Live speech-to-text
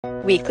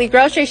Weekly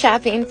grocery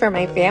shopping for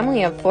my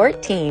family of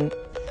 14.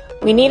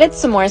 We needed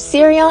some more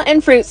cereal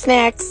and fruit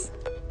snacks,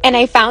 and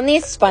I found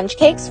these sponge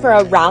cakes for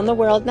a round the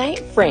world night,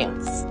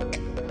 France.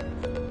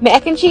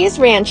 Mac and cheese,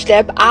 ranch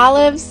dip,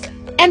 olives,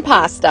 and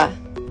pasta.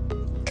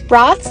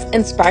 Broths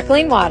and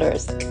sparkling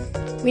waters.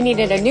 We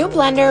needed a new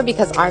blender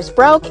because ours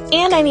broke,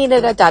 and I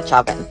needed a Dutch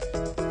oven.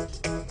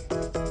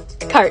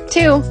 Cart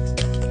 2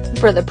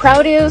 for the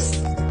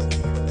produce.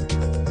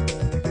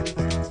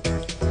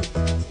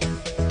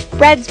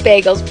 Breads,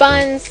 bagels,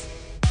 buns,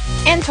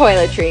 and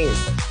toiletries.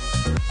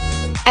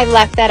 I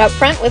left that up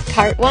front with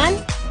cart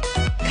 1.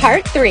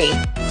 Cart 3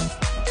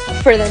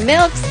 for the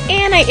milks,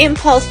 and I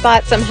impulse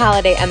bought some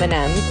holiday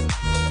M&Ms.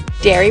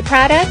 Dairy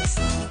products,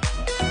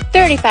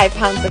 35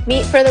 pounds of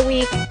meat for the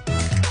week,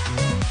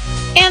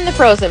 and the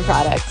frozen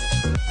products.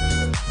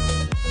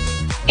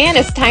 And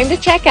it's time to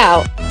check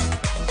out.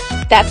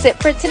 That's it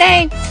for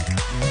today.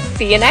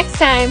 See you next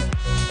time.